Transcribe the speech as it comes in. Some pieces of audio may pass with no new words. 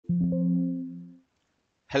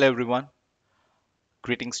Hello everyone,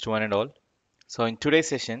 greetings to one and all. So in today's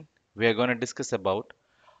session, we are going to discuss about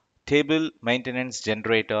table maintenance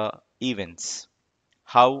generator events.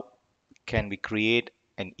 How can we create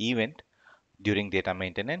an event during data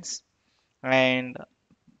maintenance? And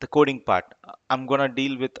the coding part, I'm going to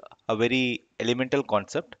deal with a very elemental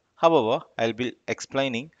concept. However, I'll be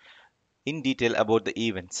explaining in detail about the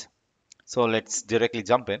events. So let's directly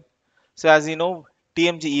jump in. So as you know,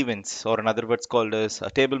 TMG events, or in other words called as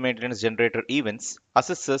table maintenance generator events,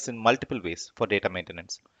 assist us in multiple ways for data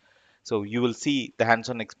maintenance. So you will see the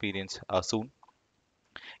hands-on experience soon.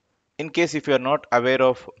 In case if you are not aware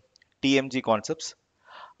of TMG concepts,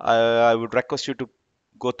 I would request you to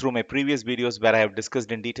go through my previous videos where I have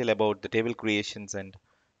discussed in detail about the table creations and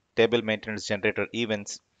table maintenance generator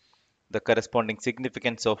events, the corresponding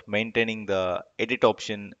significance of maintaining the edit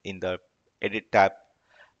option in the edit tab,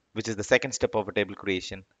 which is the second step of a table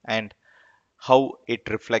creation, and how it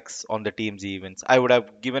reflects on the TMG events. I would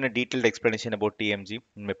have given a detailed explanation about TMG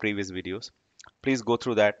in my previous videos. Please go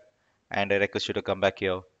through that, and I request you to come back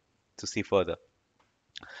here to see further.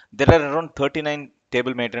 There are around 39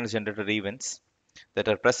 table maintenance generator events that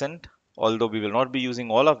are present, although we will not be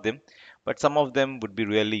using all of them, but some of them would be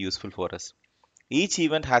really useful for us. Each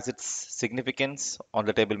event has its significance on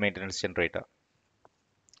the table maintenance generator.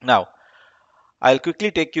 Now, I'll quickly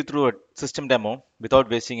take you through a system demo without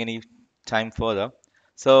wasting any time further.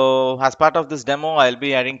 So as part of this demo, I'll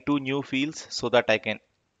be adding two new fields so that I can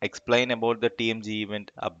explain about the TMG event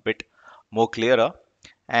a bit more clearer.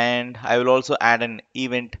 And I will also add an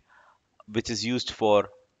event which is used for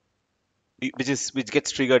which gets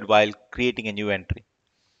triggered while creating a new entry.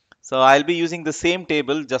 So I'll be using the same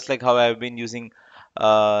table just like how I've been using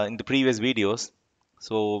in the previous videos.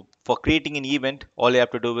 So for creating an event, all you have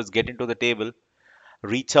to do is get into the table,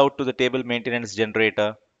 reach out to the table maintenance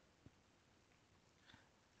generator,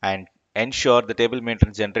 and ensure the table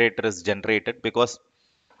maintenance generator is generated, because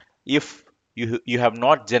if you have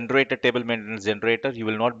not generated table maintenance generator, you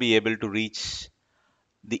will not be able to reach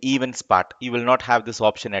the events part. You will not have this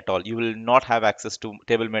option at all. You will not have access to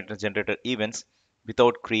table maintenance generator events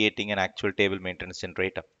without creating an actual table maintenance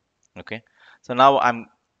generator. Okay, so now I'm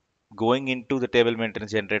going into the table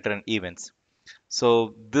maintenance generator and events.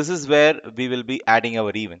 So this is where we will be adding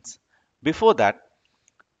our events. Before that,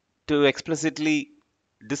 to explicitly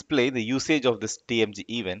display the usage of this TMG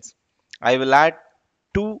events, I will add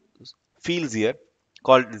two fields here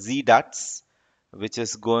called zdats, which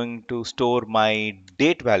is going to store my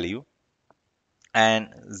date value, and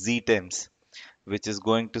ztimes, which is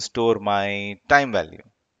going to store my time value.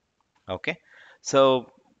 Okay,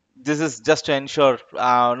 so this is just to ensure.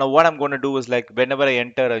 Now what I'm going to do is, like, whenever I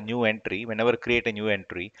enter a new entry, whenever I create a new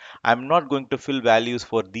entry, I'm not going to fill values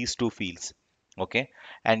for these two fields. Okay,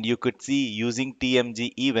 and you could see using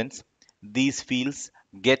TMG events, these fields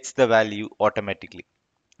gets the value automatically.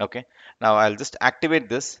 Okay, now I'll just activate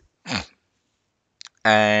this,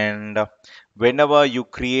 and whenever you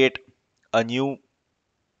create a new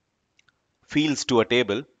fields to a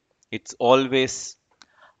table, it's always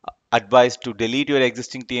advised to delete your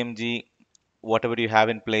existing TMG, whatever you have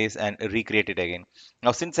in place, and recreate it again.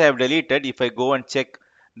 Now, since I have deleted, if I go and check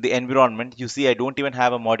the environment, you see I don't even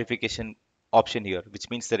have a modification option here, which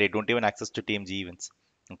means that I don't even access to TMG events.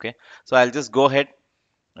 Okay, so I'll just go ahead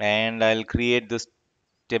and I'll create this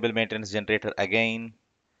table maintenance generator again,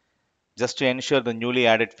 just to ensure the newly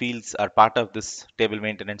added fields are part of this table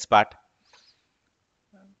maintenance part.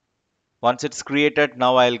 Once it's created,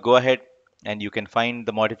 now I'll go ahead and you can find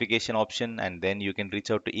the modification option, and then you can reach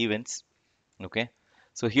out to events. Okay,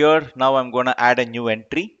 so here now I'm going to add a new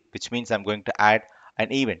entry, which means I'm going to add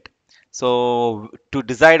an event. So to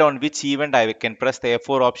decide on which event, I can press the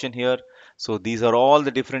F4 option here. So these are all the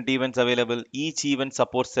different events available. Each event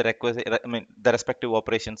supports the the respective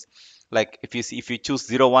operations. Like if you see, if you choose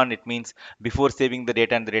 01, it means before saving the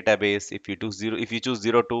data in the database. If you choose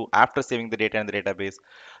 02, after saving the data in the database.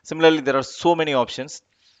 Similarly, there are so many options.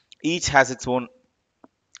 Each has its own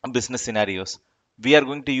business scenarios. We are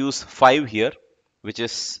going to use 5 here, which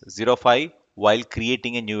is 05, while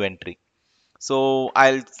creating a new entry. So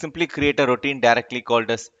I'll simply create a routine directly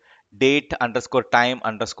called as date underscore time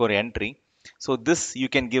underscore entry. So this you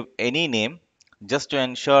can give any name, just to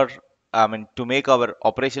ensure, to make our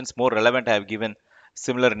operations more relevant. I have given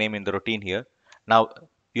similar name in the routine here. Now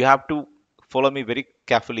you have to follow me very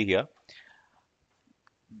carefully here.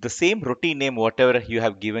 The same routine name, whatever you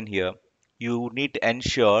have given here, you need to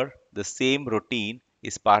ensure the same routine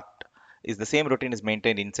is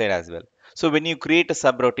maintained inside as well. So when you create a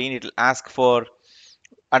subroutine, it will ask for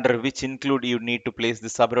under which include you need to place the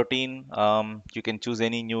subroutine. You can choose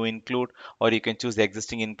any new include, or you can choose the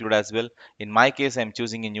existing include as well. In my case, I'm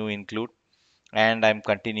choosing a new include and I'm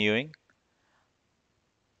continuing.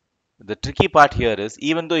 The tricky part here is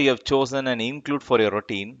even though you have chosen an include for your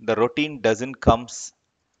routine, the routine doesn't comes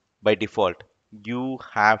by default. You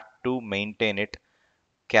have to maintain it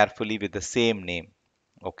carefully with the same name.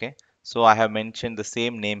 Okay, so I have mentioned the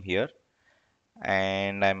same name here,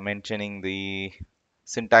 and I'm mentioning the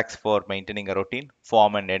syntax for maintaining a routine: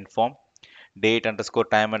 form and end form, date underscore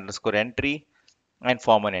time underscore entry, and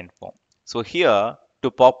form and end form. So here,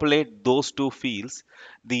 to populate those two fields,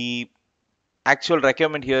 the actual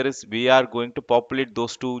requirement here is we are going to populate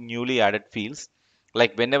those two newly added fields.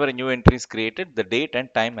 Like whenever a new entry is created, the date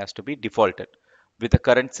and time has to be defaulted with the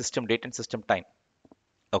current system date and system time.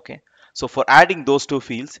 Okay. So for adding those two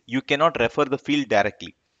fields, you cannot refer the field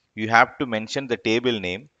directly. You have to mention the table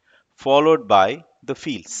name followed by the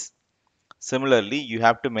fields. Similarly, you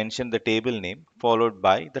have to mention the table name followed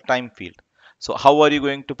by the time field. So how are you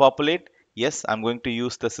going to populate? Yes, I'm going to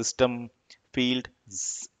use the system field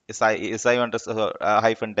si underscore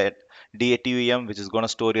hyphen datum, which is going to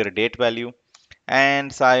store your date value,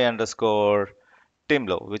 and si underscore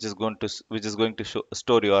timlo, which is going to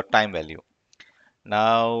store your time value.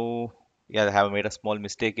 Now, yeah, I have made a small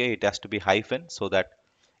mistake here. It has to be hyphen so that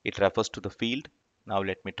it refers to the field. Now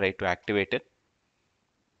let me try to activate it.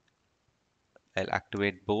 I'll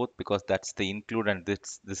activate both because that's the include and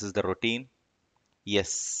this is the routine.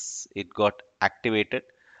 Yes, it got activated.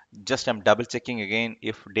 Just I'm double checking again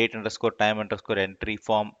if date underscore time underscore entry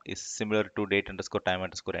form is similar to date underscore time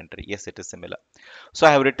underscore entry. Yes, it is similar. So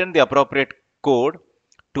I have written the appropriate code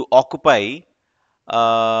to occupy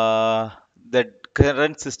uh, the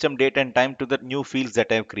current system date and time to the new fields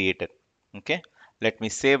that I have created. Okay, let me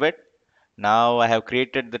save it. Now I have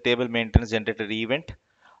created the table maintenance generator event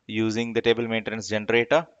using the table maintenance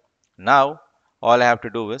generator. Now all I have to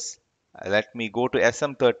do is let me go to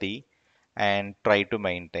SM30 and try to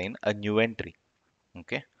maintain a new entry.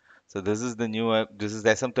 Okay, so this is the new this is the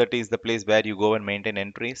SM30 is the place where you go and maintain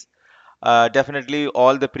entries. Definitely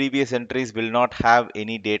all the previous entries will not have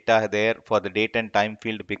any data there for the date and time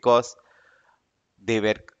field because they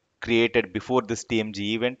were created before this TMG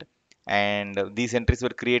event, and these entries were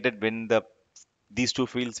created when these two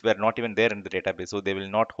fields were not even there in the database, so they will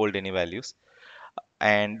not hold any values.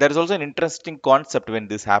 And there is also an interesting concept when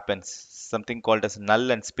this happens, something called as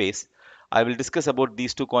null and space. I will discuss about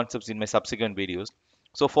these two concepts in my subsequent videos.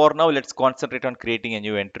 So for now, let's concentrate on creating a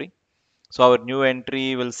new entry. So our new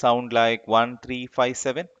entry will sound like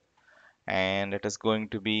 1357, and it is going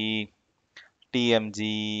to be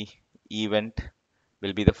TMG event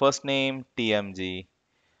will be the first name, TMG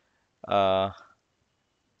uh,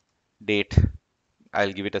 date.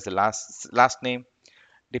 I'll give it as a last name.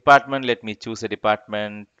 Department, let me choose a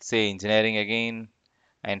department, say engineering again,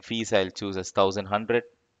 and fees I'll choose as 1100.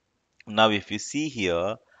 Now if you see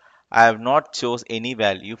here, I have not chose any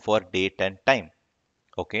value for date and time.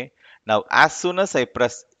 Okay. Now as soon as I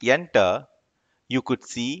press enter, you could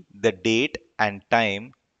see the date and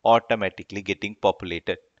time automatically getting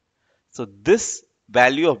populated. So this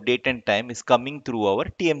value of date and time is coming through our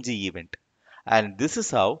TMG event. And this is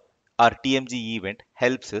how our TMG event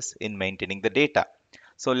helps us in maintaining the data.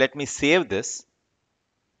 So let me save this.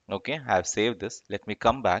 Okay, I have saved this. Let me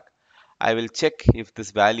come back. I will check if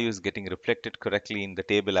this value is getting reflected correctly in the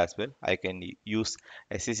table as well. I can use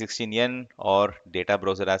SC16N or data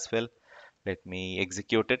browser as well. Let me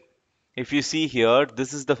execute it. If you see here,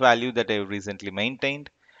 this is the value that I recently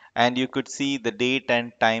maintained, and you could see the date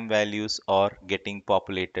and time values are getting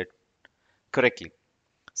populated correctly.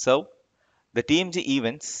 So the TMG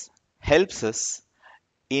events helps us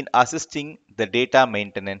in assisting the data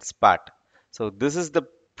maintenance part. So this is the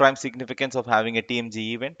prime significance of having a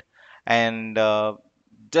TMG event, and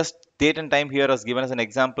just date and time here is given as an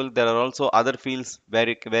example. There are also other fields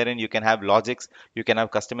wherein you can have logics, you can have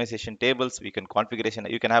customization tables, you can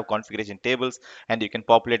have configuration tables, and you can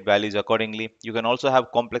populate values accordingly. You can also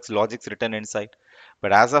have complex logics written inside.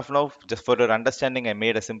 But as of now, just for your understanding, I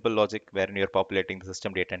made a simple logic wherein you're populating the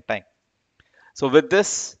system date and time. So with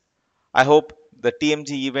this, I hope the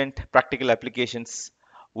TMG event practical applications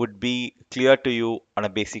would be clear to you on a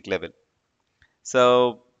basic level.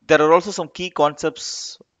 So there are also some key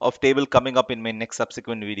concepts of table coming up in my next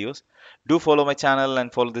subsequent videos. Do follow my channel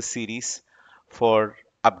and follow this series for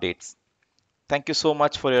updates. Thank you so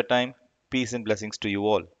much for your time. Peace and blessings to you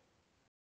all.